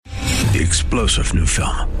the explosive new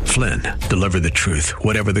film, Flynn, Deliver the Truth,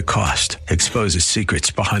 Whatever the Cost, exposes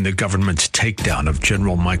secrets behind the government's takedown of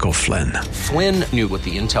General Michael Flynn. Flynn knew what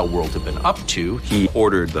the intel world had been up to. He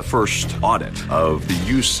ordered the first audit of the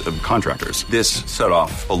use of contractors. This set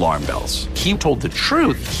off alarm bells. He told the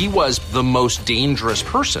truth. He was the most dangerous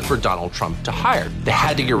person for Donald Trump to hire. They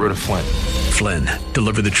had to get rid of Flynn. Flynn,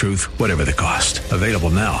 Deliver the Truth, Whatever the Cost. Available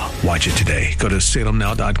now. Watch it today. Go to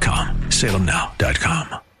salemnow.com.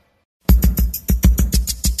 salemnow.com.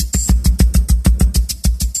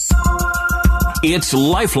 It's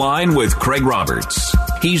Lifeline with Craig Roberts.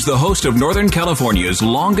 He's the host of Northern California's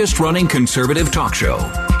longest-running conservative talk show.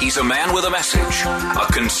 He's a man with a message, a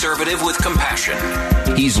conservative with compassion.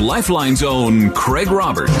 He's Lifeline's own Craig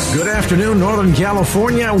Roberts. Good afternoon, Northern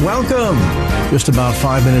California. Welcome. Just about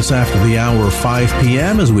 5 minutes after the hour of 5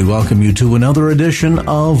 p.m. as we welcome you to another edition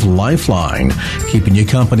of Lifeline. Keeping you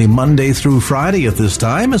company Monday through Friday at this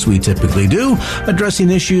time, as we typically do,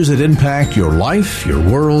 addressing issues that impact your life, your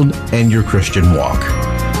world, and your Christian walk.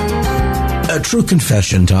 A true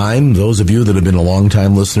confession time. Those of you that have been a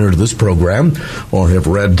long-time listener to this program or have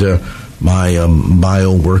read my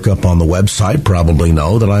bio workup on the website probably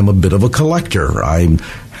know that I'm a bit of a collector. I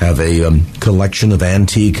have a collection of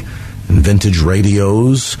antique and vintage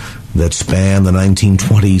radios that span the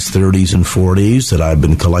 1920s, 30s, and 40s that I've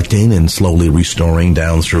been collecting and slowly restoring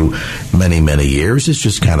down through many, many years. It's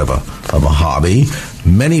just kind of a hobby.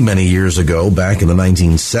 Many, many years ago, back in the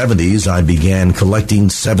 1970s, I began collecting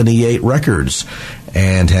 78 records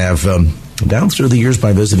and have down through the years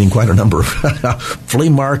by visiting quite a number of flea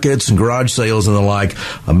markets and garage sales and the like,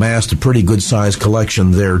 amassed a pretty good-sized collection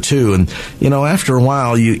there, too. And, you know, after a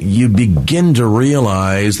while, you begin to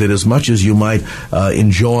realize that as much as you might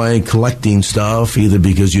enjoy collecting stuff, either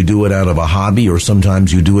because you do it out of a hobby or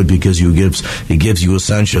sometimes you do it because it gives you a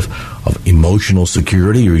sense of emotional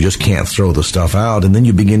security, or you just can't throw the stuff out, and then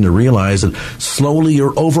you begin to realize that slowly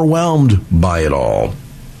you're overwhelmed by it all.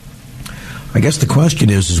 I guess the question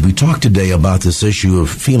is, as we talk today about this issue of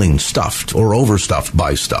feeling stuffed or overstuffed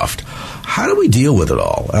by stuff, how do we deal with it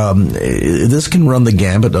all? This can run the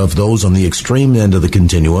gambit of those on the extreme end of the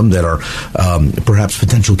continuum that are perhaps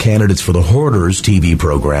potential candidates for the Hoarders TV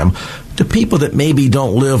program, to people that maybe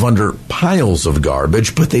don't live under piles of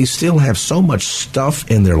garbage, but they still have so much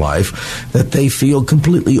stuff in their life that they feel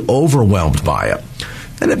completely overwhelmed by it.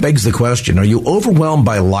 And it begs the question, are you overwhelmed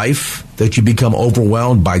by life that you become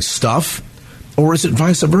overwhelmed by stuff? Or is it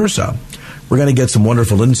vice versa? We're going to get some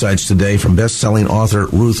wonderful insights today from best-selling author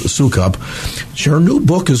Ruth Soukup. Her new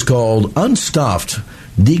book is called Unstuffed: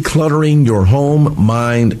 Decluttering Your Home,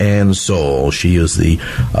 Mind, and Soul. She is the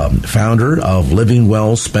founder of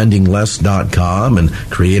LivingWellSpendingLess.com and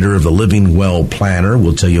creator of the Living Well Planner.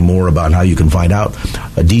 We'll tell you more about how you can find out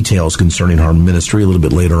details concerning her ministry a little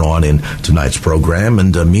bit later on in tonight's program.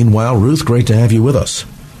 And meanwhile, Ruth, great to have you with us.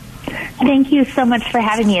 Thank you so much for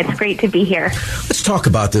having me. It's great to be here. Let's talk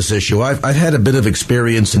about this issue. I've had a bit of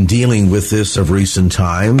experience in dealing with this of recent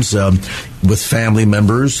times with family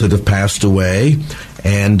members that have passed away.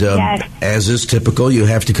 And yes, as is typical, you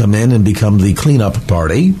have to come in and become the cleanup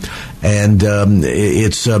party. And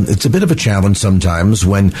it's a bit of a challenge sometimes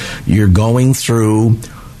when you're going through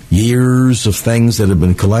years of things that have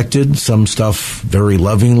been collected, some stuff very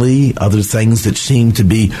lovingly, other things that seem to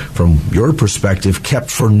be, from your perspective,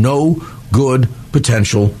 kept for no good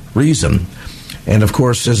potential reason. And, of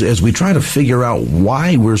course, as we try to figure out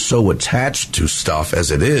why we're so attached to stuff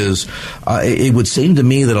as it is, it would seem to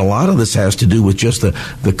me that a lot of this has to do with just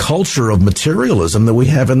the culture of materialism that we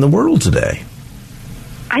have in the world today.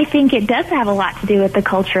 I think it does have a lot to do with the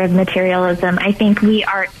culture of materialism. I think we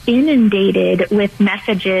are inundated with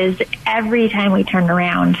messages every time we turn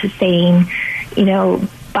around saying, you know,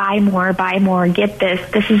 buy more, get this.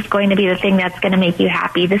 This is going to be the thing that's going to make you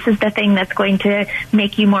happy. This is the thing that's going to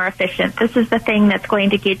make you more efficient. This is the thing that's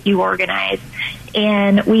going to get you organized.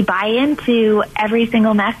 And we buy into every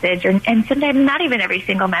single message, and sometimes not even every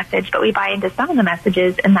single message, but we buy into some of the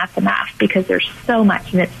messages, and that's enough because there's so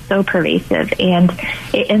much and it's so pervasive, and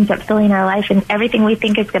it ends up filling our life, and everything we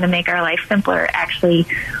think is going to make our life simpler actually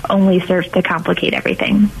only serves to complicate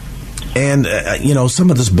everything. And, you know,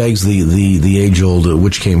 some of this begs the age-old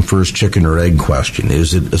which came first, chicken or egg question.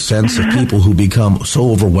 Is it a sense of people who become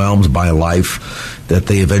so overwhelmed by life that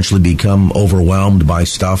they eventually become overwhelmed by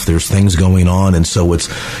stuff? There's things going on, and so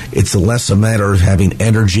it's less a matter of having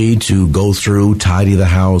energy to go through, tidy the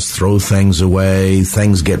house, throw things away,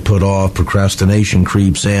 things get put off, procrastination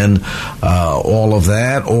creeps in, all of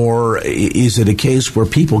that? Or is it a case where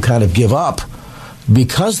people kind of give up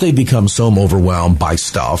because they become so overwhelmed by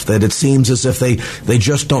stuff that it seems as if they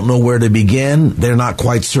just don't know where to begin. They're not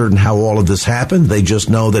quite certain how all of this happened. They just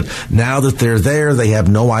know that now that they're there, they have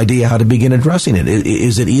no idea how to begin addressing it.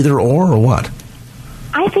 Is it either or what?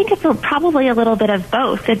 I think it's probably a little bit of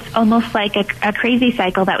both. It's almost like a crazy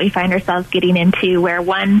cycle that we find ourselves getting into, where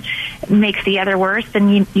one makes the other worse,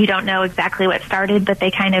 and you don't know exactly what started, but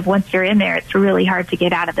they kind of, once you're in there, it's really hard to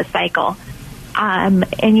get out of the cycle. And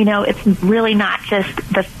it's really not just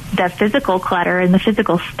the physical clutter and the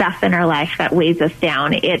physical stuff in our life that weighs us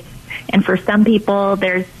down. And for some people,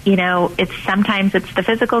 there's, sometimes it's the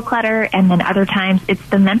physical clutter, and then other times it's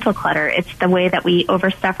the mental clutter. It's the way that we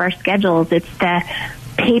overstuff our schedules. It's the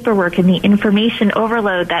paperwork and the information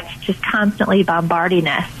overload that's just constantly bombarding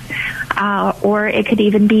us. Or it could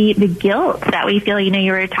even be the guilt that we feel.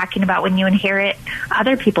 You were talking about when you inherit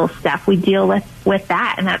other people's stuff. We deal with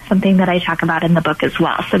that, and that's something that I talk about in the book as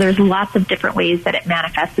well. So there's lots of different ways that it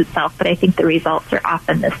manifests itself, but I think the results are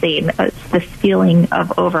often the same. It's this feeling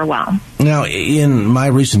of overwhelm. Now, in my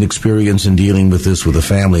recent experience in dealing with this with a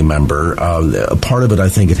family member, a part of it, I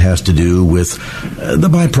think it has to do with the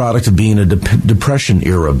byproduct of being a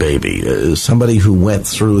Depression-era baby, somebody who went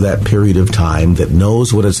through that period of time that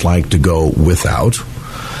knows what it's like to go without,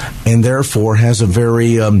 and therefore has a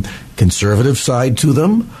very conservative side to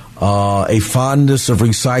them, a fondness of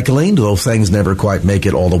recycling, though things never quite make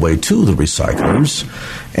it all the way to the recyclers.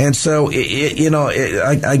 And so,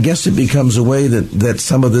 I guess it becomes a way that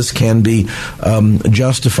some of this can be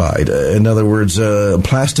justified. In other words,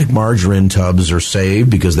 plastic margarine tubs are saved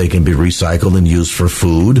because they can be recycled and used for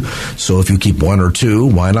food. So if you keep one or two,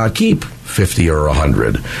 why not keep 50 or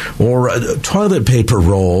 100? Or toilet paper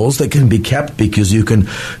rolls that can be kept because you can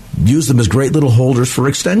use them as great little holders for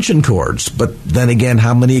extension cords. But then again,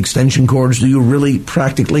 how many extension cords do you really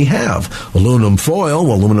practically have? Aluminum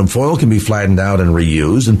foil can be flattened out and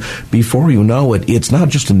reused. And before you know it, it's not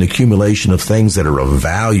just an accumulation of things that are of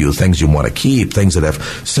value, things you want to keep, things that have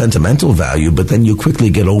sentimental value, but then you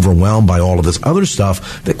quickly get overwhelmed by all of this other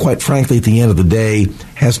stuff that, quite frankly, at the end of the day,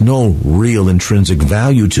 has no real intrinsic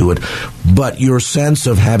value to it. But your sense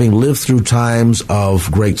of having lived through times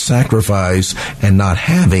of great sacrifice and not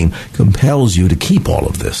having compels you to keep all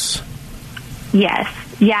of this. Yes.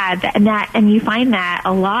 Yeah, and you find that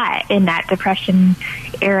a lot in that Depression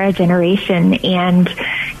era generation. And,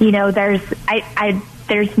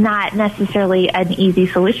 there's not necessarily an easy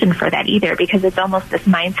solution for that either, because it's almost this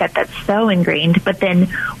mindset that's so ingrained. But then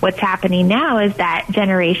what's happening now is that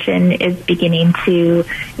generation is beginning to,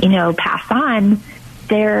 pass on.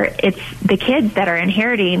 It's the kids that are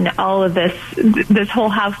inheriting all of this whole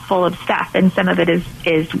house full of stuff, and some of it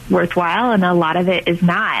is worthwhile and a lot of it is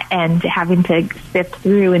not, and having to sift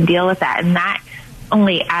through and deal with that. And that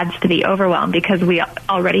only adds to the overwhelm, because we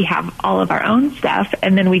already have all of our own stuff,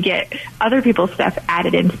 and then we get other people's stuff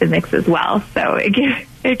added into the mix as well. So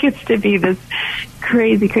it gets to be this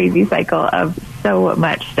crazy, crazy cycle of so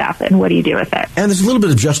much stuff, and what do you do with it? And there's a little bit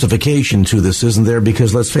of justification to this, isn't there?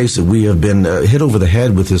 Because let's face it, we have been hit over the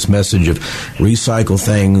head with this message of recycle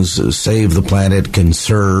things, save the planet,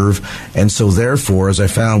 conserve. And so therefore, as I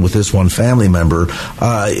found with this one family member,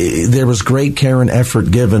 there was great care and effort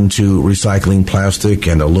given to recycling plastic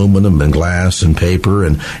and aluminum and glass and paper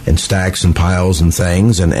and stacks and piles and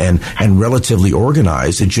things, and relatively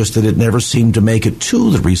organized. It's just that it never seemed to make it to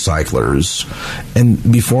the recyclers.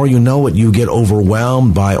 And before you know it, you get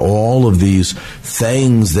overwhelmed by all of these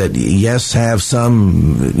things that, yes, have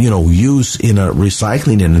some, use in a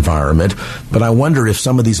recycling environment. But I wonder if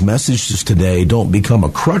some of these messages today don't become a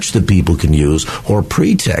crutch that people can use, or a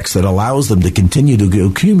pretext that allows them to continue to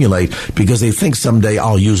accumulate because they think someday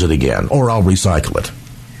I'll use it again or I'll recycle it.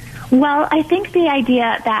 Well, I think the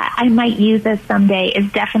idea that I might use this someday is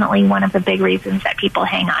definitely one of the big reasons that people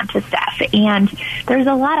hang on to stuff. And there's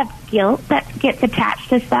a lot of guilt that gets attached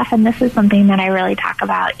to stuff, and this is something that I really talk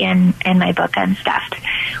about in my book, Unstuffed,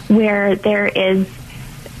 where there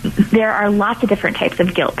are lots of different types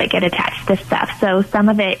of guilt that get attached to stuff. So some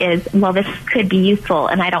of it is, well, this could be useful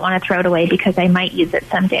and I don't want to throw it away because I might use it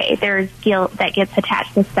someday. There's guilt that gets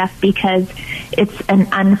attached to stuff because it's an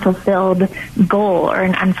unfulfilled goal or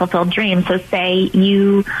an unfulfilled dream. So say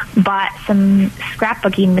you bought some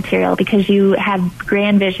scrapbooking material because you had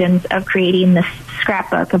grand visions of creating this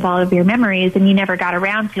scrapbook of all of your memories and you never got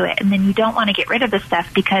around to it. And then you don't want to get rid of the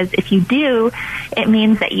stuff, because if you do, it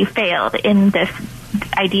means that you failed in this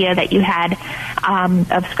idea that you had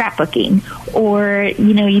of scrapbooking. Or,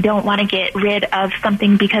 you don't want to get rid of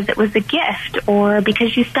something because it was a gift or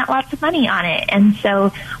because you spent lots of money on it. And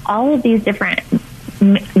so all of these different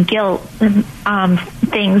guilt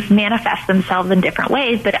things manifest themselves in different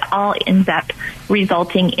ways, but it all ends up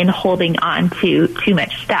resulting in holding on to too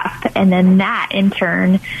much stuff. And then that in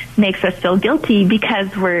turn makes us feel guilty because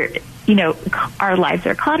our lives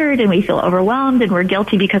are cluttered and we feel overwhelmed, and we're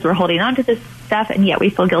guilty because we're holding on to this stuff, and yet we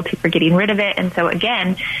feel guilty for getting rid of it. And so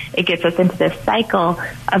again, it gets us into this cycle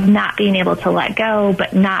of not being able to let go,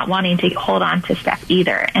 but not wanting to hold on to stuff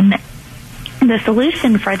either. And the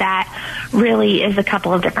solution for that really is a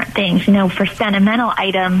couple of different things. For sentimental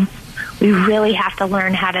items, we really have to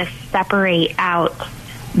learn how to separate out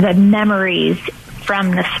the memories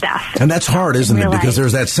from the stuff. And that's hard, isn't it? Because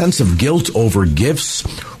there's that sense of guilt over gifts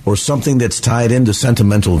or something that's tied into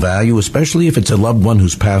sentimental value, especially if it's a loved one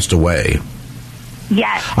who's passed away.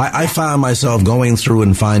 Yes. I found myself going through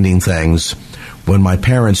and finding things when my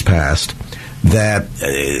parents passed that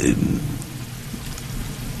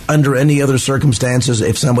under any other circumstances,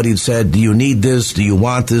 if somebody had said, do you need this? Do you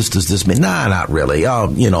want this? Does this mean? Nah, not really. Oh,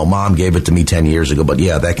 Mom gave it to me 10 years ago, but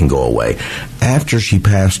yeah, that can go away. After she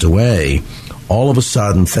passed away, all of a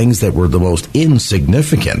sudden, things that were the most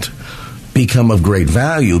insignificant become of great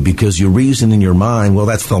value because you reason in your mind, well,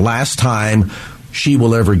 that's the last time she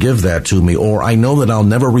will ever give that to me, or I know that I'll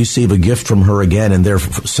never receive a gift from her again, and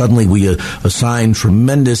therefore suddenly we assign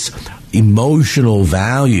tremendous emotional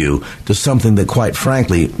value to something that, quite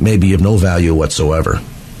frankly, may be of no value whatsoever.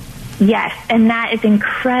 Yes, and that is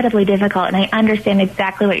incredibly difficult, and I understand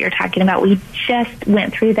exactly what you're talking about. We just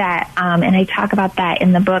went through that, and I talk about that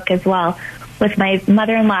in the book as well. With my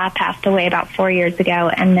mother-in-law passed away about 4 years ago,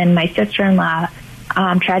 and then my sister-in-law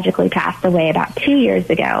tragically passed away about 2 years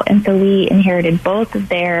ago. And so we inherited both of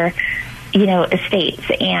their, estates,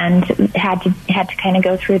 and had to kind of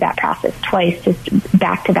go through that process twice, just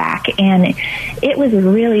back to back. And it was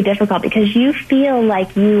really difficult because you feel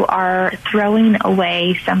like you are throwing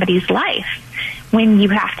away somebody's life when you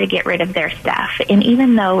have to get rid of their stuff. And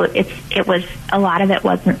even though it was a lot of it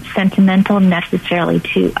wasn't sentimental necessarily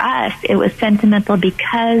to us, it was sentimental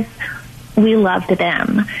because we loved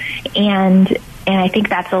them. And I think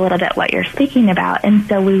that's a little bit what you're speaking about. And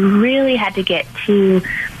so we really had to get to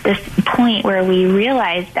this point where we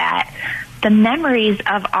realized that the memories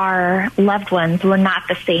of our loved ones were not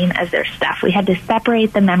the same as their stuff. We had to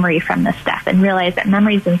separate the memory from the stuff and realize that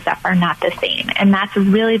memories and stuff are not the same. And that's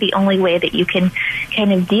really the only way that you can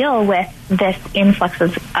kind of deal with this influx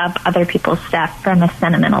of other people's stuff from a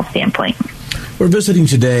sentimental standpoint. We're visiting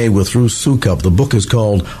today with Ruth Soukup. The book is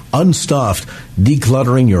called Unstuffed,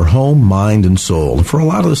 Decluttering Your Home, Mind, and Soul. And for a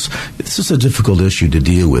lot of us, this is a difficult issue to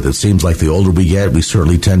deal with. It seems like the older we get, we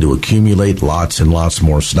certainly tend to accumulate lots and lots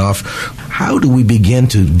more stuff. How do we begin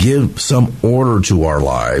to give some order to our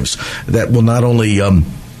lives that will not only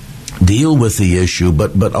deal with the issue,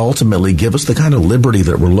 but ultimately give us the kind of liberty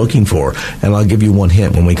that we're looking for? And I'll give you one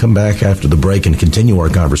hint. When we come back after the break and continue our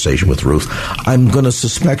conversation with Ruth, I'm going to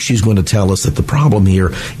suspect she's going to tell us that the problem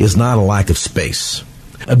here is not a lack of space.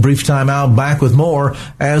 A brief time out, back with more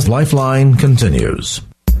as Lifeline continues.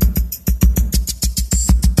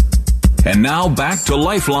 And now back to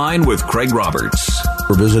Lifeline with Craig Roberts.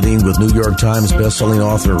 We're visiting with New York Times bestselling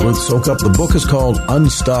author Ruth Soukup. The book is called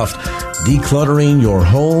Unstuffed, Decluttering Your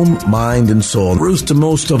Home, Mind, and Soul. Ruth, to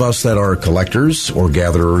most of us that are collectors or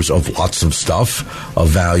gatherers of lots of stuff, of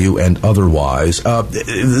value and otherwise,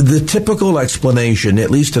 the typical explanation,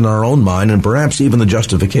 at least in our own mind, and perhaps even the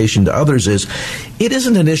justification to others, is it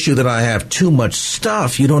isn't an issue that I have too much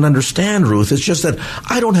stuff. You don't understand, Ruth. It's just that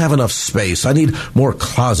I don't have enough space. I need more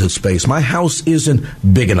closet space. My house isn't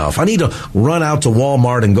big enough. I need to run out to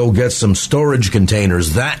Walmart and go get some storage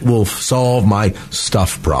containers. That will solve my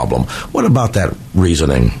stuff problem. What about that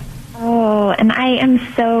reasoning? Oh, and I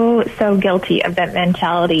am so guilty of that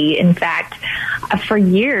mentality. In fact, for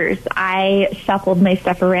years, I shuffled my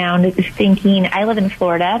stuff around thinking, I live in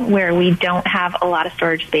Florida where we don't have a lot of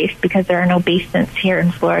storage space because there are no basements here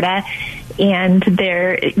in Florida. And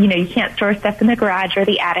you can't store stuff in the garage or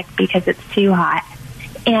the attic because it's too hot.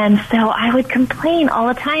 And so I would complain all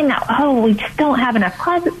the time that, we just don't have enough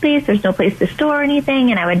closet space. There's no place to store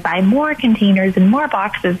anything. And I would buy more containers and more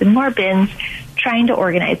boxes and more bins trying to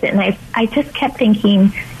organize it. And I just kept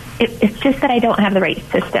thinking, it's just that I don't have the right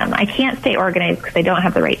system. I can't stay organized because I don't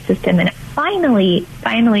have the right system. And it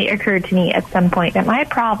finally occurred to me at some point that my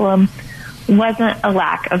problem wasn't a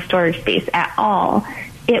lack of storage space at all.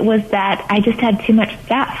 It was that I just had too much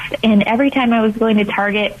stuff. And every time I was going to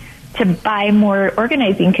Target to buy more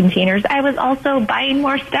organizing containers, I was also buying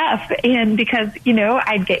more stuff. And because,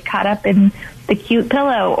 I'd get caught up in the cute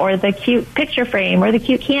pillow or the cute picture frame or the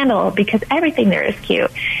cute candle because everything there is cute.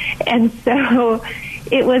 And so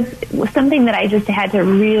it was something that I just had to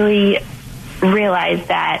really realize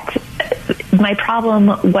that my problem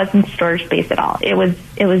wasn't storage space at all. It was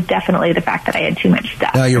definitely the fact that I had too much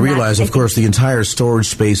stuff. Now you realize, of course, the entire storage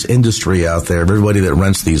space industry out there, everybody that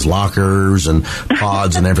rents these lockers and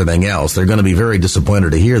pods and everything else, they're going to be very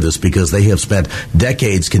disappointed to hear this, because they have spent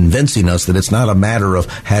decades convincing us that it's not a matter of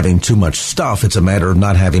having too much stuff, it's a matter of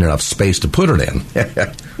not having enough space to put it in.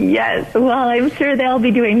 Yes, well, I'm sure they'll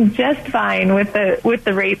be doing just fine with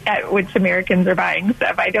the rate at which Americans are buying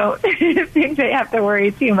stuff. I don't think they have to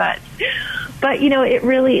worry too much. But, it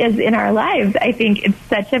really is in our lives. I think it's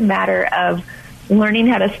such a matter of learning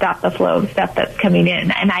how to stop the flow of stuff that's coming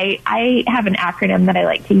in. And I have an acronym that I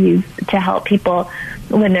like to use to help people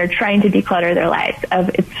when they're trying to declutter their lives.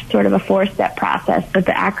 It's sort of a 4-step process, but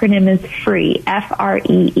the acronym is FREE,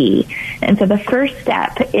 F-R-E-E. And so the first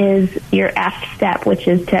step is your F step, which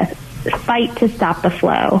is to fight to stop the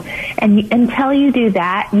flow. And until you do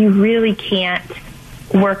that, you really can't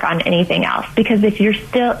work on anything else, because if you're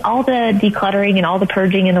still, all the decluttering and all the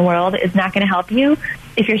purging in the world is not going to help you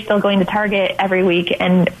if you're still going to Target every week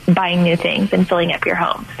and buying new things and filling up your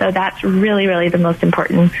home. So that's really, really the most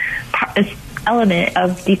important element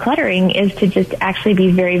of decluttering, is to just actually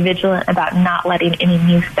be very vigilant about not letting any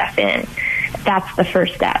new stuff in. That's the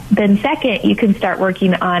first step. Then second, you can start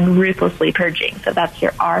working on ruthlessly purging. So that's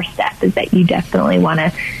your R step, is that you definitely want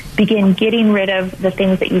to begin getting rid of the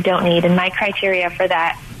things that you don't need. And my criteria for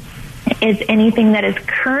that is anything that is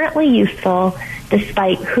currently useful,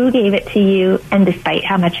 despite who gave it to you and despite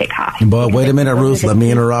how much it costs. But wait a minute, Ruth, let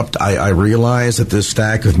me interrupt. I realize that this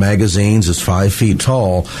stack of magazines is 5 feet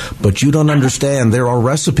tall, but you don't understand there are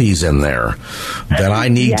recipes in there that I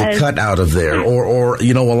need to cut out of there. Or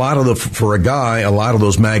a lot of for a guy, a lot of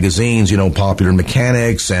those magazines, Popular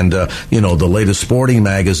Mechanics and, the latest sporting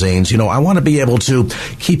magazines, I want to be able to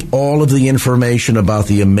keep all of the information about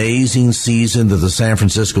the amazing season that the San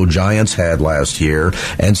Francisco Giants had last year.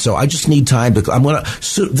 And so I just need time to,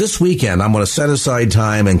 this weekend, I'm going to set aside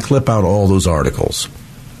time and clip out all those articles.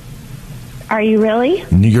 Are you really?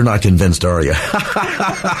 You're not convinced, are you?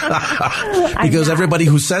 Because everybody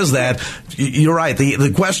who says that, you're right.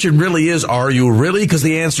 The question really is, are you really? Because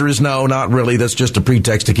the answer is no, not really. That's just a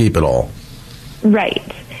pretext to keep it all. Right.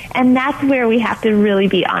 And that's where we have to really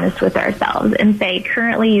be honest with ourselves and say,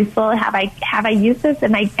 currently useful, have I used this,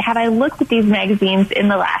 and have I looked at these magazines in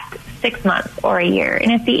the last 6 months or a year?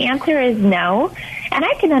 And if the answer is no, and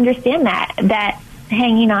I can understand that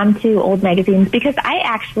hanging on to old magazines, because I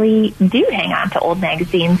actually do hang on to old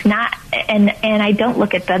magazines, and I don't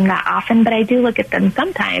look at them that often, but I do look at them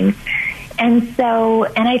sometimes. And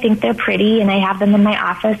I think they're pretty, and I have them in my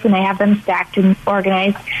office, and I have them stacked and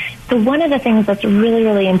organized. So one of the things that's really,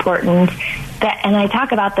 really important, and I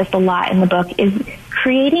talk about this a lot in the book, is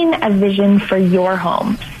creating a vision for your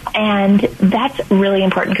home. And that's really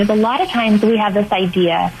important, because a lot of times we have this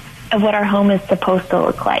idea of what our home is supposed to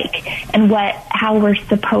look like, and how we're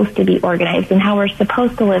supposed to be organized, and how we're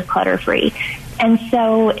supposed to live clutter-free. And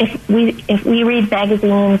so if we read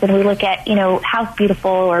magazines and we look at, House Beautiful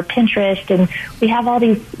or Pinterest, and we have all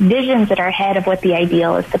these visions in our head of what the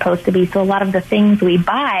ideal is supposed to be. So a lot of the things we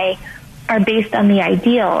buy are based on the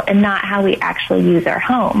ideal and not how we actually use our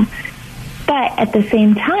home. But at the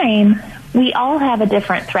same time, we all have a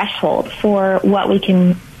different threshold for what we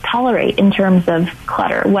can tolerate in terms of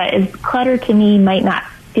clutter. What is clutter to me might not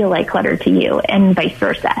feel like clutter to you, and vice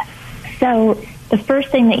versa. So the first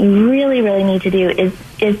thing that you really, really need to do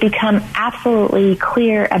is become absolutely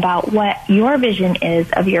clear about what your vision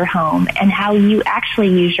is of your home, and how you actually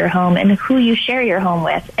use your home, and who you share your home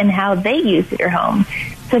with, and how they use your home,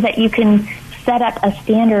 so that you can set up a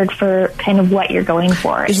standard for kind of what you're going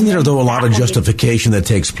for. Isn't there, though, a lot of justification that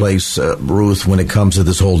takes place, Ruth, when it comes to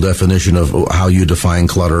this whole definition of how you define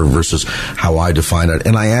clutter versus how I define it?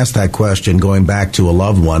 And I asked that question going back to a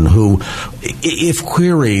loved one who, if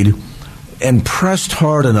queried and pressed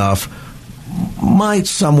hard enough, might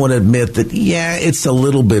someone admit that, it's a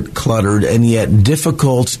little bit cluttered, and yet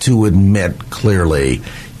difficult to admit clearly,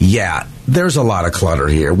 there's a lot of clutter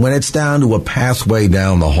here. When it's down to a pathway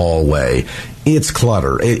down the hallway, it's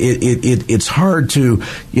clutter. It's hard to,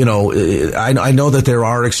 I know that there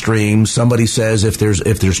are extremes. Somebody says if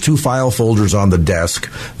there's 2 file folders on the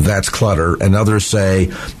desk, that's clutter. And others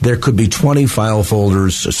say there could be 20 file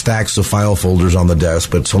folders, stacks of file folders on the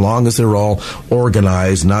desk, but so long as they're all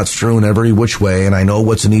organized, not strewn every which way, and I know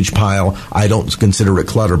what's in each pile, I don't consider it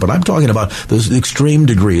clutter. But I'm talking about those extreme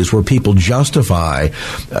degrees where people justify,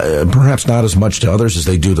 perhaps not as much to others as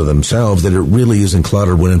they do to themselves, that it really isn't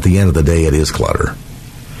clutter, when at the end of the day it is clutter.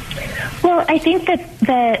 Well, I think that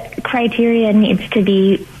the criteria needs to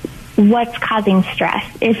be what's causing stress.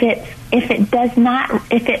 If it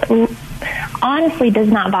honestly does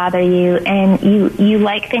not bother you, and you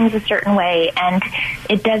like things a certain way, and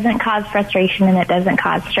it doesn't cause frustration and it doesn't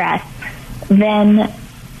cause stress, then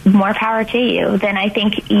more power to you. Then I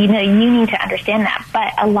think, you need to understand that.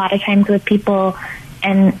 But a lot of times with people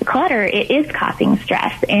and clutter, it is causing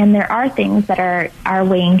stress, and there are things that are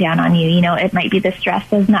weighing down on you. It might be the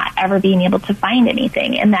stress of not ever being able to find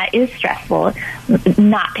anything, and that is stressful.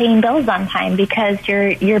 Not paying bills on time because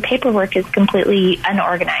your paperwork is completely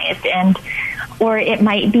unorganized, or it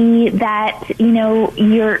might be that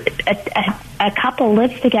you're a couple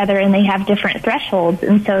lives together and they have different thresholds,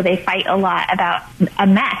 and so they fight a lot about a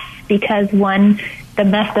mess because the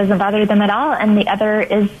mess doesn't bother them at all, and the other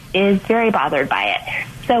is very bothered by it.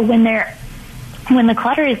 So when the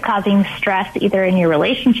clutter is causing stress, either in your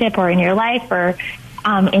relationship or in your life or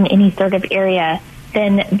in any sort of area,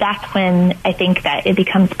 then that's when I think that it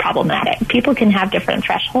becomes problematic. People can have different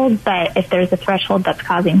thresholds, but if there's a threshold that's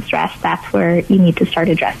causing stress, that's where you need to start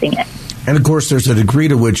addressing it. And, of course, there's a degree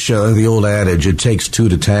to which the old adage, it takes two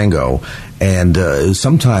to tango. And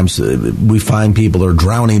sometimes we find people are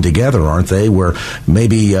drowning together, aren't they, where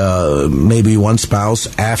maybe one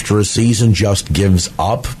spouse after a season just gives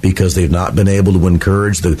up because they've not been able to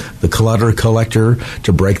encourage the clutter collector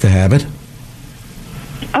to break the habit?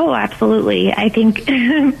 Oh, absolutely. I think,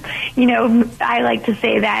 I like to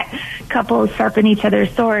say that couples sharpen each other's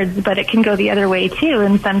swords, but it can go the other way too.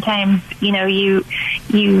 And sometimes, you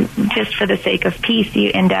just for the sake of peace,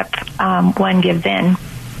 you end up one gives in.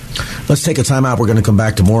 Let's take a time out. We're going to come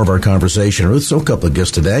back to more of our conversation. Ruth Soukup, a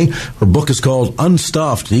guest today. Her book is called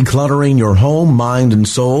Unstuffed, Decluttering Your Home, Mind, and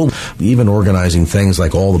Soul, even organizing things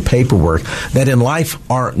like all the paperwork that in life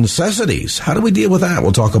are necessities. How do we deal with that?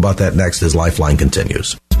 We'll talk about that next as Lifeline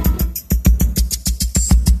continues.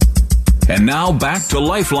 And now back to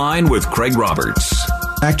Lifeline with Craig Roberts.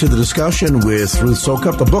 Back to the discussion with Ruth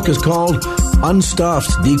Soukup. The book is called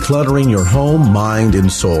Unstuffed, Decluttering Your Home, Mind,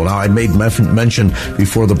 and Soul. Now, I made mention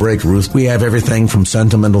before the break, Ruth, we have everything from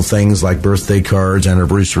sentimental things like birthday cards,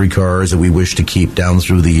 anniversary cards that we wish to keep down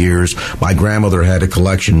through the years. My grandmother had a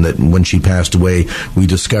collection that when she passed away, we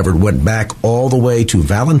discovered went back all the way to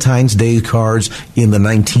Valentine's Day cards in the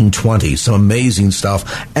 1920s. Some amazing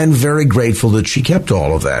stuff, and very grateful that she kept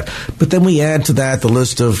all of that. But then we add to that the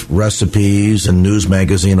list of recipes and news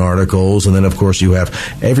magazine articles, and then, of course, you have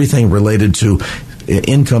everything related to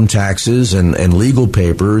income taxes and legal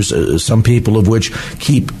papers, some people of which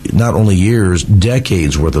keep not only years,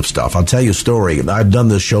 decades worth of stuff. I'll tell you a story. I've done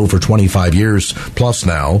this show for 25 years plus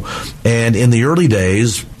now, and in the early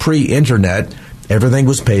days, pre-internet, everything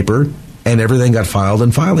was paper, and everything got filed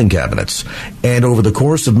in filing cabinets. And over the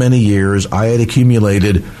course of many years, I had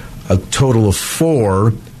accumulated a total of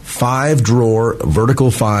 4 5-drawer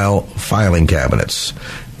vertical file filing cabinets.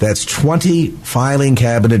 That's 20 filing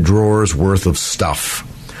cabinet drawers worth of stuff.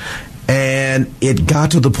 And it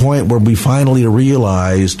got to the point where we finally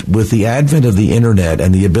realized, with the advent of the internet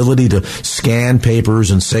and the ability to scan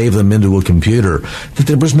papers and save them into a computer, that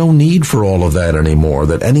there was no need for all of that anymore,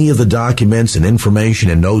 that any of the documents and information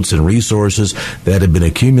and notes and resources that had been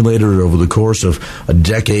accumulated over the course of a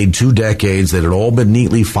decade, 2 decades, that had all been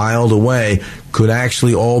neatly filed away, could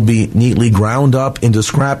actually all be neatly ground up into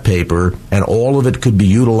scrap paper, and all of it could be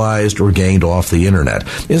utilized or gained off the internet.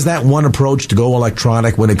 Is that one approach to go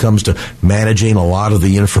electronic when it comes to managing a lot of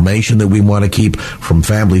the information that we want to keep, from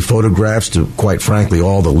family photographs to, quite frankly,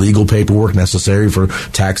 all the legal paperwork necessary for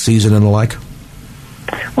tax season and the like?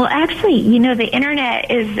 Well, actually, the internet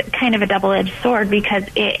is kind of a double-edged sword because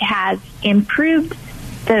it has improved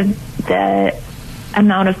the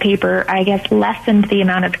amount of paper, I guess lessened the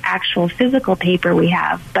amount of actual physical paper we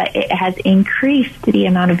have, but it has increased the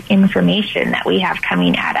amount of information that we have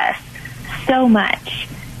coming at us so much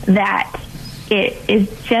that it is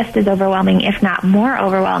just as overwhelming, if not more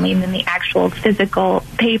overwhelming, than the actual physical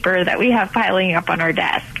paper that we have piling up on our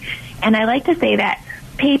desk. And I like to say that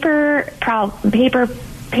paper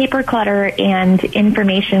clutter and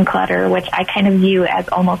information clutter, which I kind of view as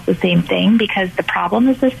almost the same thing because the problem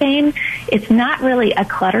is the same. It's not really a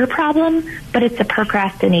clutter problem, but it's a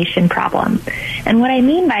procrastination problem. And what I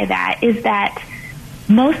mean by that is that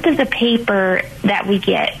most of the paper that we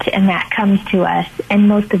get and that comes to us, and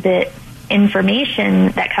most of the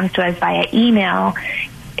information that comes to us via email,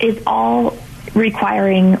 is all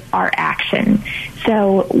requiring our action.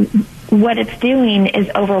 So what it's doing is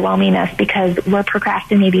overwhelming us because we're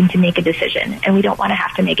procrastinating to make a decision, and we don't want to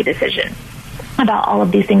have to make a decision about all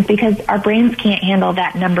of these things because our brains can't handle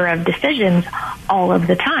that number of decisions all of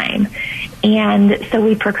the time. And so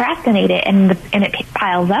we procrastinate it, and it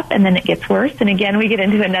piles up, and then it gets worse. And again, we get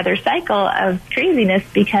into another cycle of craziness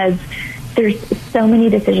because there's so many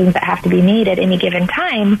decisions that have to be made at any given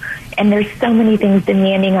time, and there's so many things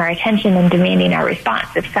demanding our attention and demanding our response.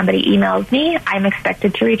 If somebody emails me, I'm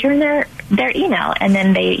expected to return their email, and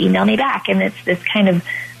then they email me back, and it's this kind of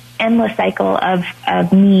endless cycle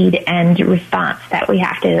of need and response that we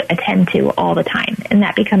have to attend to all the time. And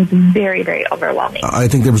that becomes very, very overwhelming. I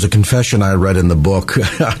think there was a confession I read in the book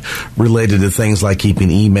related to things like keeping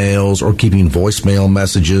emails or keeping voicemail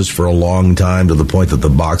messages for a long time to the point that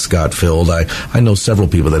the box got filled. I know several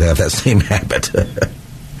people that have that same habit.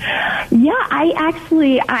 Yeah,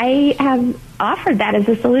 I have offered that as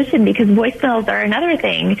a solution because voicemails are another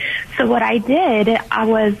thing. So what I did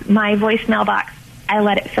was my voicemail box, I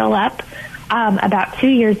let it fill up about 2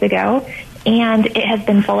 years ago, and it has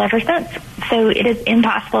been full ever since. So it is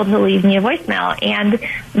impossible to leave me a voicemail, and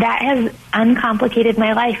that has uncomplicated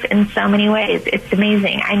my life in so many ways. It's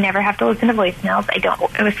amazing. I never have to listen to voicemails.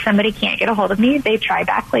 If somebody can't get a hold of me, they try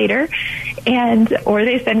back later, or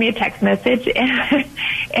they send me a text message,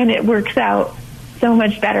 and it works out so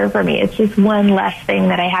much better for me. It's just one less thing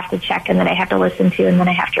that I have to check and that I have to listen to and then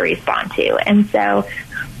I have to respond to. And so,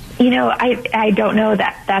 I don't know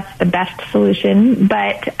that that's the best solution,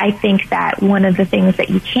 but I think that one of the things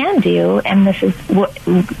that you can do, and this is what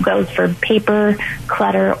goes for paper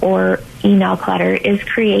clutter or email clutter, is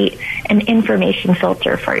create an information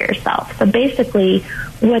filter for yourself. So basically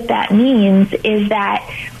what that means is that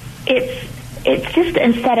it's just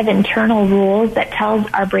a set of internal rules that tells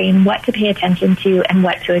our brain what to pay attention to and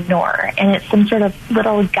what to ignore. And it's some sort of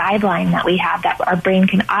little guideline that we have that our brain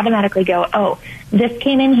can automatically go, oh, this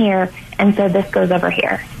came in here, and so this goes over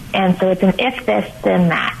here. And so it's an if this, then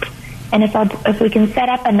that. And if we can set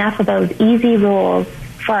up enough of those easy rules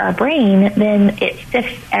for our brain, then it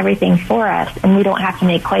sifts everything for us, and we don't have to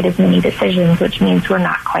make quite as many decisions, which means we're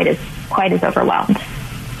not quite as overwhelmed.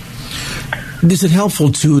 Is it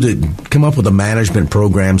helpful, too, to come up with a management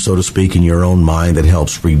program, so to speak, in your own mind that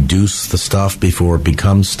helps reduce the stuff before it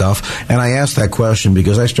becomes stuff? And I asked that question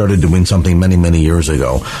because I started doing something many, many years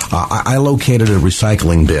ago. I located a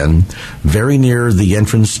recycling bin very near the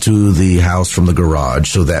entrance to the house from the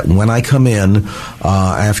garage so that when I come in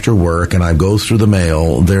after work and I go through the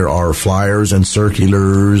mail, there are flyers and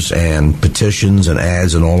circulars and petitions and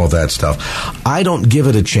ads and all of that stuff. I don't give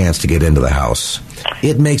it a chance to get into the house.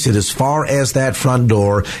 It makes it as far as that front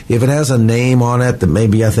door. If it has a name on it that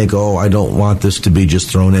maybe I think, I don't want this to be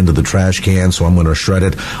just thrown into the trash can, so I'm going to shred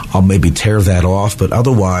it, I'll maybe tear that off. But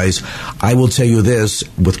otherwise, I will tell you this,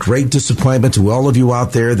 with great disappointment to all of you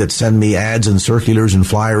out there that send me ads and circulars and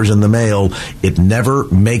flyers in the mail, it never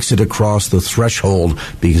makes it across the threshold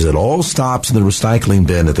because it all stops in the recycling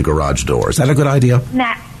bin at the garage door. Is that a good idea?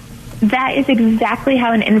 That is exactly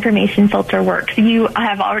how an information filter works. You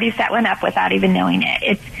have already set one up without even knowing it.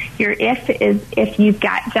 It's your if you've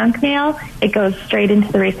got junk mail, it goes straight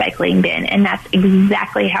into the recycling bin, and that's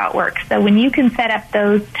exactly how it works. So when you can set up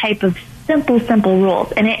those type of simple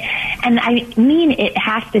rules, and I mean it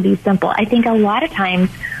has to be simple. I think a lot of times,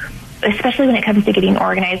 especially when it comes to getting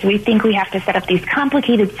organized, we think we have to set up these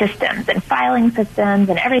complicated systems and filing systems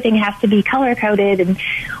and everything has to be color-coded, and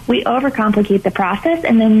we overcomplicate the process,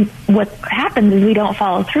 and then what happens is we don't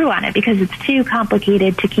follow through on it because it's too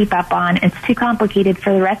complicated to keep up on. It's too complicated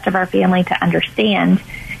for the rest of our family to understand,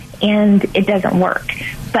 and it doesn't work.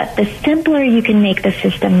 But the simpler you can make the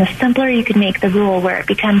system, the simpler you can make the rule where it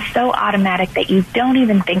becomes so automatic that you don't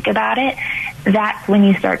even think about it, that's when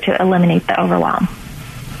you start to eliminate the overwhelm.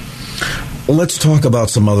 Let's talk about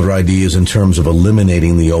some other ideas in terms of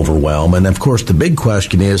eliminating the overwhelm. And, of course, the big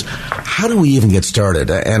question is, how do we even get started?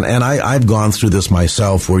 And I've gone through this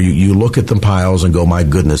myself where you look at the piles and go, my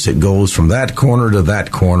goodness, it goes from that corner to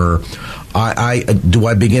that corner. Do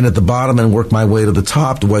I begin at the bottom and work my way to the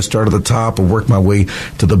top? Do I start at the top or work my way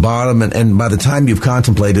to the bottom? And by the time you've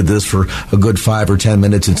contemplated this for a good 5 or 10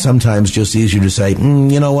 minutes, it's sometimes just easier to say,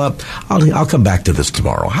 you know what, I'll come back to this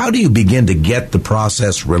tomorrow. How do you begin to get the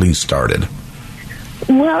process really started?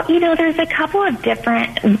 Well, there's a couple of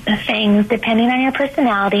different things depending on your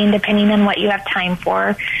personality and depending on what you have time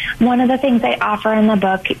for. One of the things I offer in the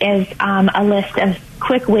book is a list of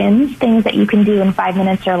quick wins, things that you can do in 5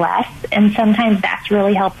 minutes or less. And sometimes that's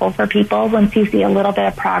really helpful for people. Once you see a little bit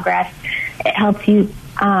of progress, it helps you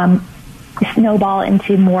snowball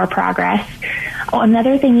into more progress.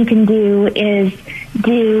 Another thing you can do is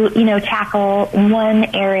tackle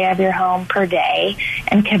one area of your home per day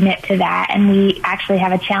and commit to that. And we actually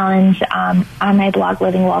have a challenge on my blog,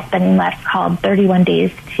 Living Well, Spending Less, called 31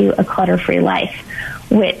 Days to a Clutter-Free Life,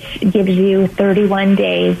 which gives you 31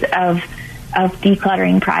 days of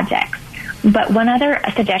decluttering projects. But one other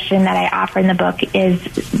suggestion that I offer in the book is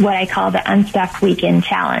what I call the Unstuffed Weekend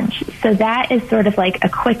Challenge. So that is sort of like a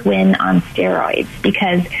quick win on steroids,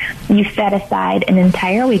 because you set aside an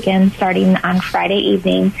entire weekend starting on Friday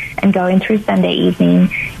evening and going through Sunday evening,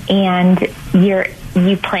 and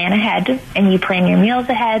you plan ahead and you plan your meals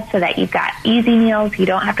ahead so that you've got easy meals. You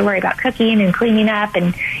don't have to worry about cooking and cleaning up,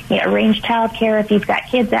 and arrange childcare if you've got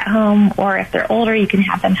kids at home, or if they're older, you can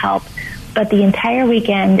have them help. But the entire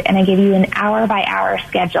weekend, and I give you an hour-by-hour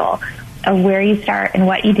schedule of where you start and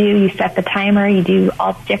what you do. You set the timer. You do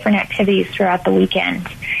all different activities throughout the weekend.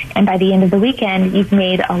 And by the end of the weekend, you've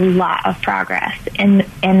made a lot of progress. And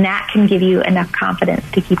that can give you enough confidence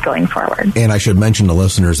to keep going forward. And I should mention to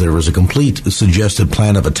listeners, there was a complete suggested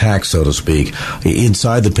plan of attack, so to speak,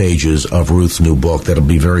 inside the pages of Ruth's new book that'll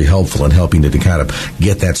be very helpful in helping to kind of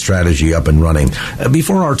get that strategy up and running.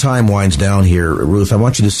 Before our time winds down here, Ruth, I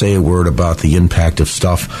want you to say a word about the impact of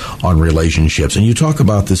stuff on relationships. And you talk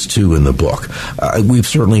about this, too, in the book. We've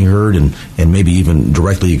certainly heard and maybe even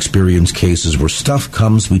directly experienced cases where stuff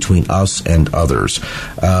comes between us and others.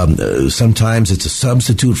 Sometimes it's a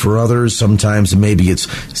substitute for others. Sometimes maybe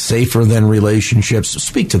it's safer than relationships.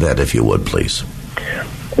 Speak to that, if you would, please.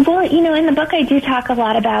 Well, in the book I do talk a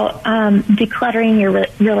lot about decluttering your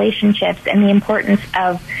relationships and the importance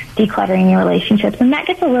of decluttering your relationships. And that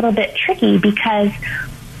gets a little bit tricky because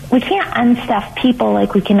we can't unstuff people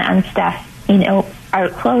like we can unstuff, our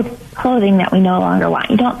clothing that we no longer want.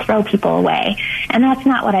 You don't throw people away. And that's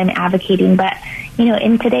not what I'm advocating. But,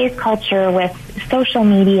 in today's culture with social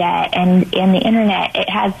media and the internet, it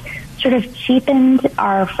has sort of cheapened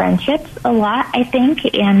our friendships a lot, I think.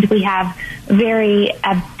 And we have a very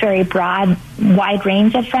broad, wide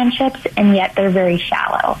range of friendships, and yet they're very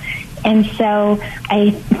shallow. And so I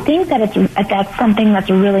think that that's something that's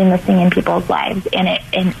really missing in people's lives, and it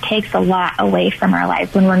takes a lot away from our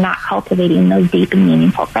lives when we're not cultivating those deep and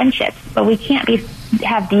meaningful friendships. But we can't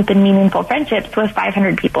have deep and meaningful friendships with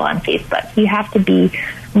 500 people on Facebook. You have to be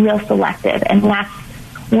real selective, and that's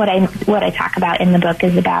what I talk about in the book,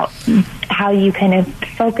 is about how you kind of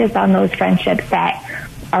focus on those friendships that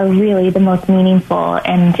are really the most meaningful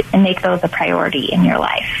and make those a priority in your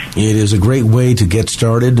life. It is a great way to get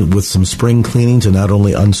started with some spring cleaning to not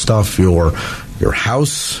only unstuff your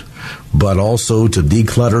house, but also to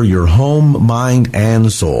declutter your home, mind,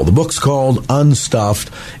 and soul. The book's called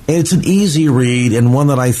Unstuffed. It's an easy read, and one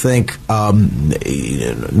that I think,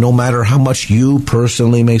 no matter how much you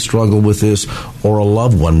personally may struggle with this or a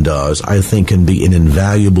loved one does, I think can be an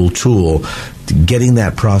invaluable tool to getting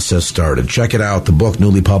that process started. Check it out. The book,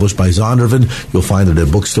 newly published by Zondervan. You'll find it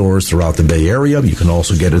at bookstores throughout the Bay Area. You can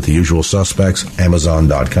also get it at the usual suspects,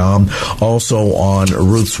 Amazon.com. Also on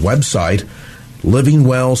Ruth's website,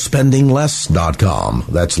 livingwellspendingless.com.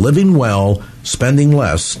 That's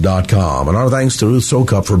livingwellspendingless.com. And our thanks to Ruth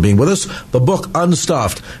Soukup for being with us. The book,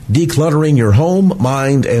 Unstuffed, Decluttering Your Home,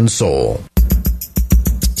 Mind, and Soul.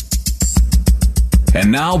 And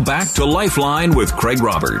now back to Lifeline with Craig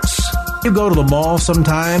Roberts. You go to the mall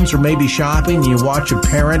sometimes, or maybe shopping, and you watch a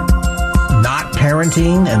parent not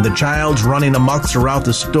parenting, and the child's running amok throughout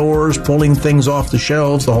the stores, pulling things off the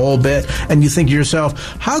shelves, the whole bit, and you think to yourself,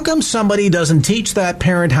 how come somebody doesn't teach that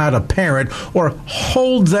parent how to parent or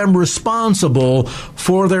hold them responsible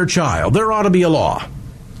for their child? There ought to be a law.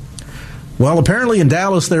 Well, apparently in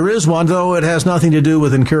Dallas there is one, though it has nothing to do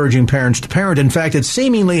with encouraging parents to parent. In fact, it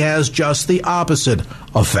seemingly has just the opposite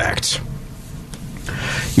effect.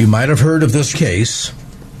 You might have heard of this case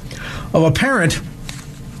of a parent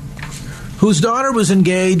whose daughter was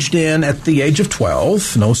engaged in, at the age of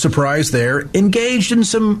 12, no surprise there, engaged in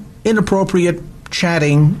some inappropriate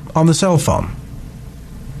chatting on the cell phone.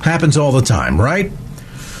 Happens all the time, right?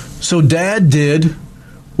 So Dad did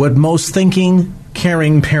what most thinking,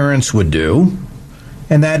 caring parents would do,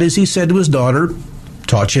 and that is he said to his daughter,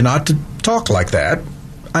 "Taught you not to talk like that.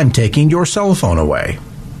 I'm taking your cell phone away."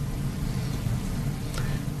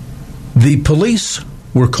 The police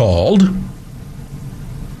were called,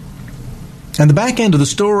 and the back end of the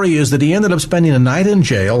story is that he ended up spending a night in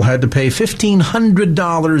jail, had to pay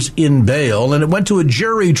 $1,500 in bail, and it went to a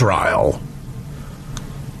jury trial.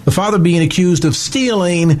 The father being accused of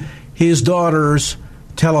stealing his daughter's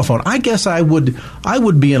telephone. I guess I would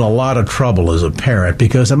be in a lot of trouble as a parent,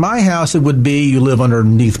 because in my house it would be, you live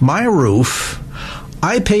underneath my roof,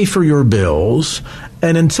 I pay for your bills,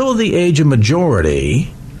 and until the age of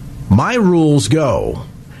majority, my rules go.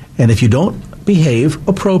 And if you don't behave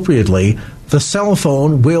appropriately, the cell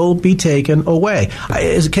phone will be taken away.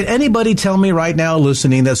 Can anybody tell me right now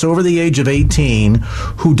listening that's over the age of 18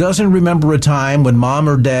 who doesn't remember a time when mom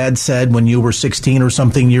or dad said when you were 16 or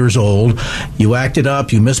something years old, you acted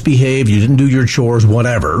up, you misbehaved, you didn't do your chores,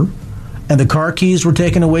 whatever, and the car keys were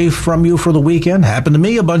taken away from you for the weekend? Happened to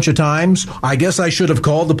me a bunch of times. I guess I should have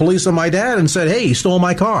called the police on my dad and said, hey, he stole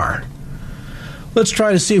my car. Let's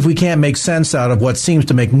try to see if we can't make sense out of what seems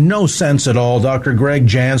to make no sense at all. Dr. Greg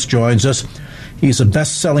Jantz joins us. He's a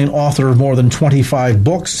best-selling author of more than 25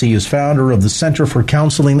 books. He is founder of the Center for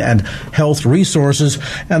Counseling and Health Resources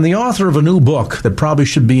and the author of a new book that probably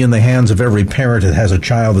should be in the hands of every parent that has a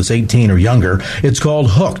child that's 18 or younger. It's called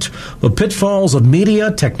Hooked, The Pitfalls of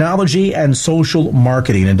Media, Technology, and Social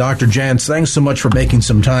Marketing. And Dr. Jantz, thanks so much for making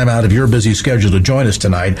some time out of your busy schedule to join us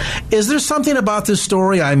tonight. Is there something about this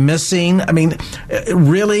story I'm missing? I mean,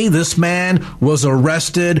 really, this man was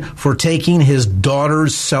arrested for taking his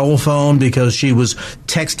daughter's cell phone because she was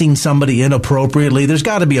texting somebody inappropriately? There's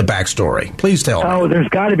got to be a backstory. Please tell me. Oh, there's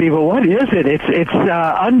got to be, but what is it? It's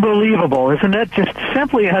unbelievable, isn't it? Just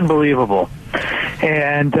simply unbelievable.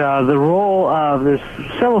 And the role of there's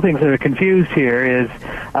several things that are confused here is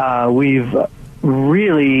we've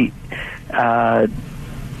really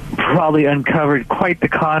probably uncovered quite the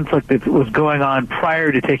conflict that was going on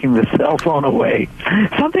prior to taking the cell phone away.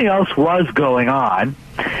 Something else was going on.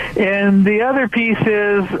 And the other piece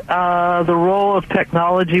is the role of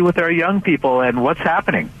technology with our young people and what's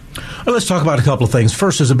happening. Well, let's talk about a couple of things.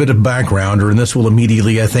 First is a bit of backgrounder, and this will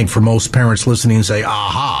immediately, I think, for most parents listening, say,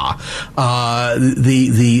 aha.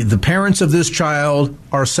 The parents of this child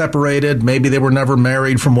are separated. Maybe they were never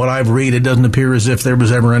married. From what I've read, it doesn't appear as if there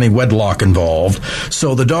was ever any wedlock involved.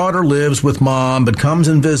 So the daughter lives with mom, but comes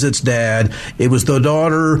and visits dad. It was the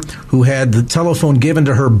daughter who had the telephone given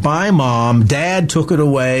to her by mom. Dad took it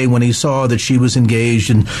away when he saw that she was engaged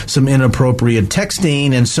in some inappropriate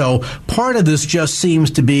texting. And so part of this just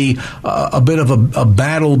seems to be a bit of a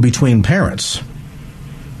battle between parents.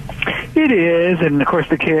 It is, and of course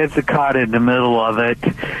the kids are caught in the middle of it.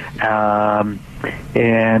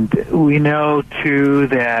 And we know, too,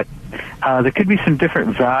 that there could be some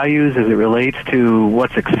different values as it relates to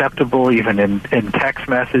what's acceptable, even in text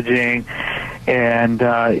messaging. And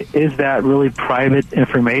is that really private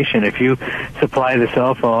information? If you supply the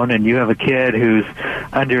cell phone and you have a kid who's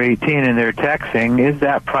under 18 and they're texting, is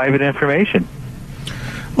that private information?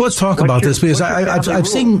 Well, let's talk about this because I've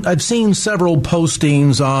seen several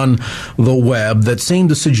postings on the web that seem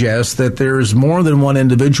to suggest that there's more than one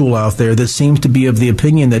individual out there that seems to be of the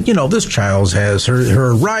opinion that, you know, this child has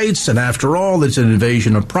her rights, and after all, it's an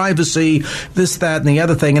invasion of privacy, this, that, and the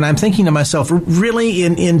other thing. And I'm thinking to myself, really,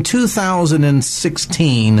 in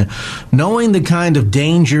 2016, knowing the kind of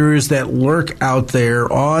dangers that lurk out there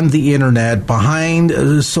on the internet, behind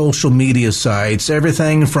social media sites,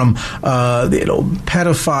 everything from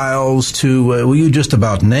pedophiles to, well, you just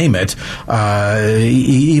about name it.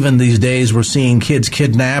 Even these days, we're seeing kids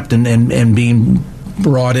kidnapped and being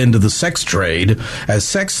brought into the sex trade as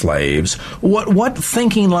sex slaves. What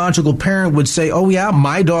thinking logical parent would say, oh, yeah,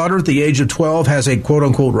 my daughter at the age of 12 has a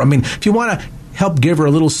quote-unquote, I mean, if you want to help give her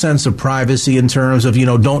a little sense of privacy in terms of, you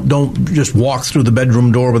know, don't just walk through the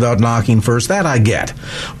bedroom door without knocking first. That I get.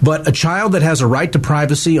 But a child that has a right to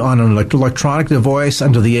privacy on an electronic device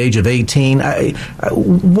under the age of 18,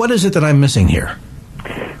 what is it that I'm missing here?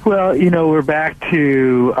 Well, you know, we're back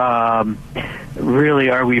to really,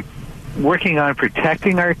 are we working on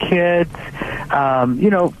protecting our kids? You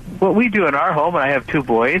know, what we do in our home, and I have two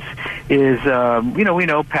boys, is, you know, we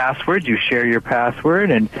know passwords. You share your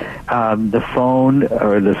password, and the phone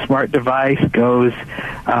or the smart device goes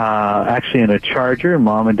actually in a charger in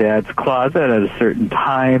mom and dad's closet at a certain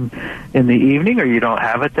time in the evening, or you don't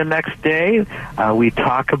have it the next day. We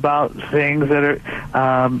talk about things that are,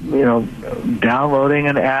 you know, downloading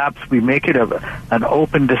an app. We make it an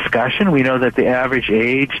open discussion. We know that the average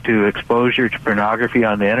age to exposure to pornography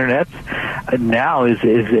on the internet now is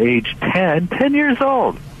age 10 years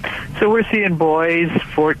old. So we're seeing boys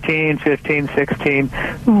 14, 15, 16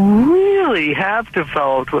 really have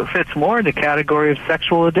developed what fits more in the category of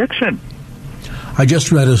sexual addiction. I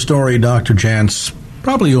just read a story, Dr. Jantz,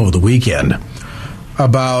 probably over the weekend,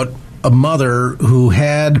 about a mother who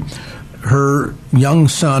had her young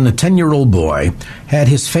son, a 10-year-old boy, had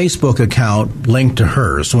his Facebook account linked to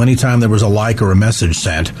hers. So anytime there was a like or a message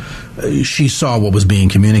sent, she saw what was being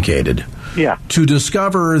communicated. to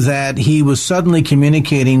discover that he was suddenly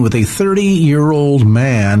communicating with a 30-year-old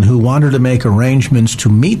man who wanted to make arrangements to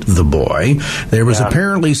meet the boy. There was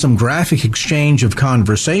apparently some graphic exchange of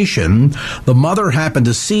conversation. The mother happened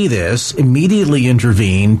to see this, immediately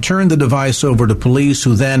intervened, turned the device over to police,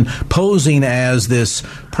 who then, posing as this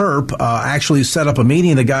perp, actually set up a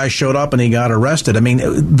meeting. The guy showed up and he got arrested. I mean,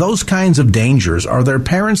 those kinds of dangers. Are there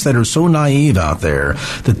parents that are so naive out there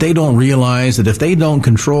that they don't realize that if they don't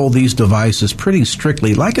control these devices pretty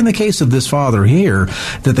strictly, like in the case of this father here,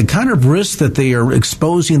 that the kind of risk that they are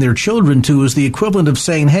exposing their children to is the equivalent of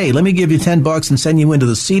saying, hey, let me give you $10 and send you into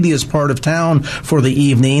the seediest part of town for the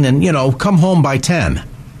evening and, come home by 10.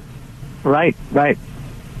 Right.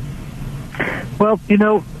 Well,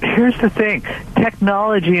 here's the thing.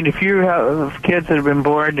 Technology, and if you have kids that have been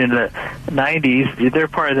born in the 90s, they're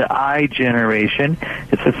part of the I generation.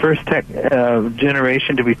 It's the first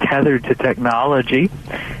generation to be tethered to technology.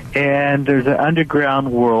 And there's an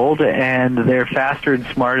underground world, and they're faster and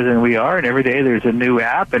smarter than we are, and every day there's a new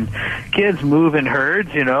app, and kids move in herds.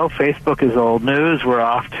 Facebook is old news. We're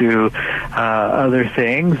off to other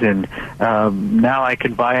things, and now I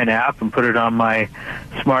can buy an app and put it on my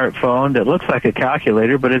smartphone that looks like a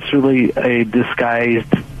calculator, but it's really a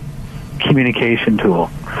disguised communication tool.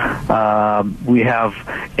 We have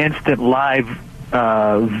instant live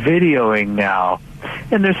videoing now.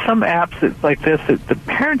 And there's some apps like this that the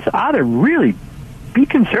parents ought to really be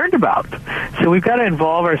concerned about. So we've got to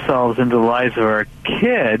involve ourselves into the lives of our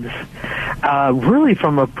kids, really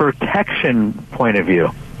from a protection point of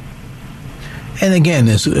view. And again,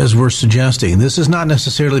 as we're suggesting, this is not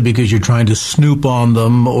necessarily because you're trying to snoop on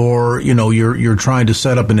them or, you're trying to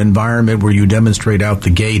set up an environment where you demonstrate out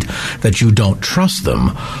the gate that you don't trust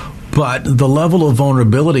them. But the level of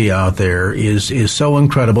vulnerability out there is so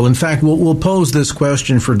incredible. In fact, we'll pose this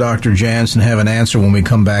question for Dr. Jantz and have an answer when we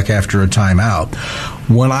come back after a timeout.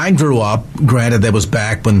 When I grew up, granted that was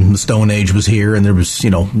back when the Stone Age was here and there was,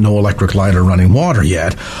 no electric light or running water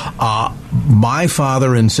yet, my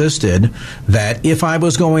father insisted that if I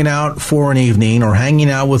was going out for an evening or hanging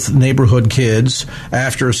out with neighborhood kids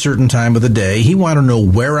after a certain time of the day, he wanted to know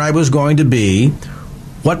where I was going to be,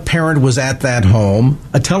 what parent was at that home,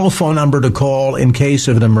 a telephone number to call in case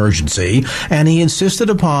of an emergency, and he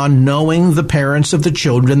insisted upon knowing the parents of the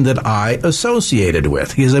children that I associated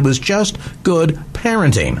with, because it was just good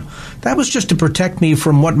parenting. That was just to protect me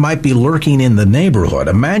from what might be lurking in the neighborhood.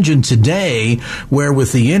 Imagine today where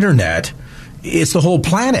with the internet, it's the whole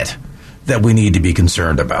planet that we need to be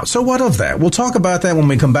concerned about. So what of that? We'll talk about that when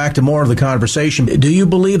we come back to more of the conversation. Do you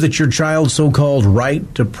believe that your child's so-called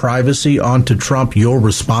right to privacy ought to trump your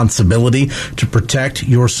responsibility to protect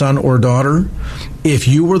your son or daughter? If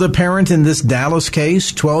you were the parent in this Dallas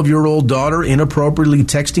case, 12-year-old daughter inappropriately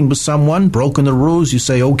texting with someone, broken the rules, you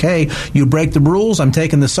say, okay, you break the rules, I'm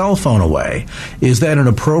taking the cell phone away. Is that an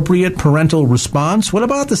appropriate parental response? What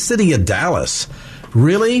about the city of Dallas?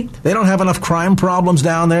 Really? They don't have enough crime problems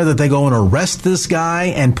down there that they go and arrest this guy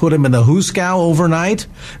and put him in the hoosegow overnight?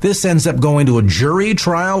 This ends up going to a jury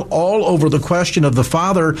trial all over the question of the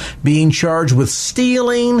father being charged with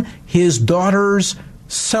stealing his daughter's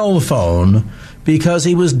cell phone because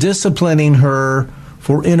he was disciplining her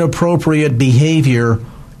for inappropriate behavior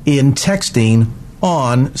in texting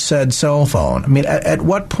on said cell phone. I mean, at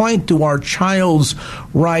what point do our child's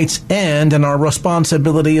rights end and our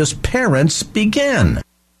responsibility as parents begin?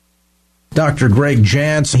 Dr. Greg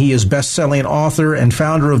Jantz, he is best-selling author and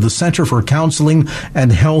founder of the Center for Counseling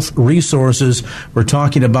and Health Resources. We're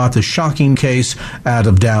talking about the shocking case out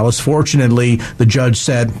of Dallas. Fortunately, the judge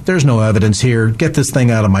said, there's no evidence here. Get this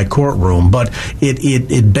thing out of my courtroom. But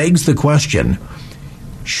it begs the question,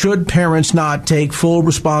 should parents not take full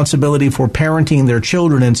responsibility for parenting their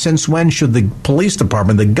children, and since when should the police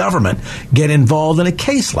department, the government, get involved in a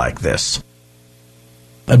case like this?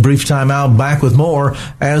 A brief time out, back with more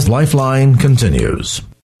as Lifeline continues.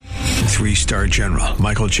 3-star General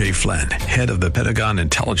Michael J. Flynn, head of the Pentagon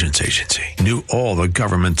Intelligence Agency, knew all the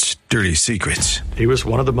government's dirty secrets. He was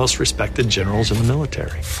one of the most respected generals in the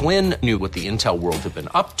military. Flynn knew what the intel world had been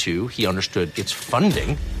up to. He understood its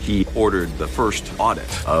funding. He ordered the first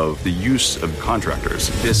audit of the use of contractors.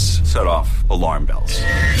 This set off alarm bells.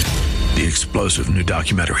 The explosive new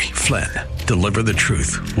documentary, Flynn, Deliver the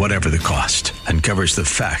Truth, Whatever the Cost, uncovers the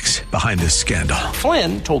facts behind this scandal.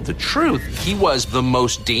 Flynn told the truth. He was the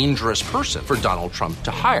most dangerous person for Donald Trump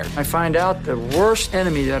to hire. I find out the worst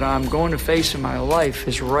enemy that I'm going to face in my life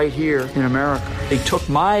is right here in America. They took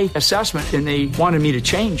my assessment and they wanted me to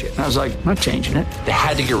change it. And I was like, I'm not changing it. They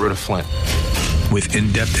had to get rid of Flynn. With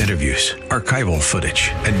in-depth interviews, archival footage,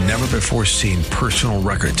 and never-before-seen personal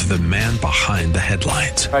records of the man behind the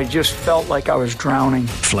headlines. I just felt like I was drowning.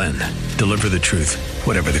 Flynn, deliver the truth,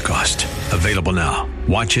 whatever the cost. Available now.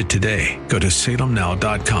 Watch it today. Go to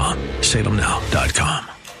salemnow.com.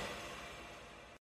 salemnow.com.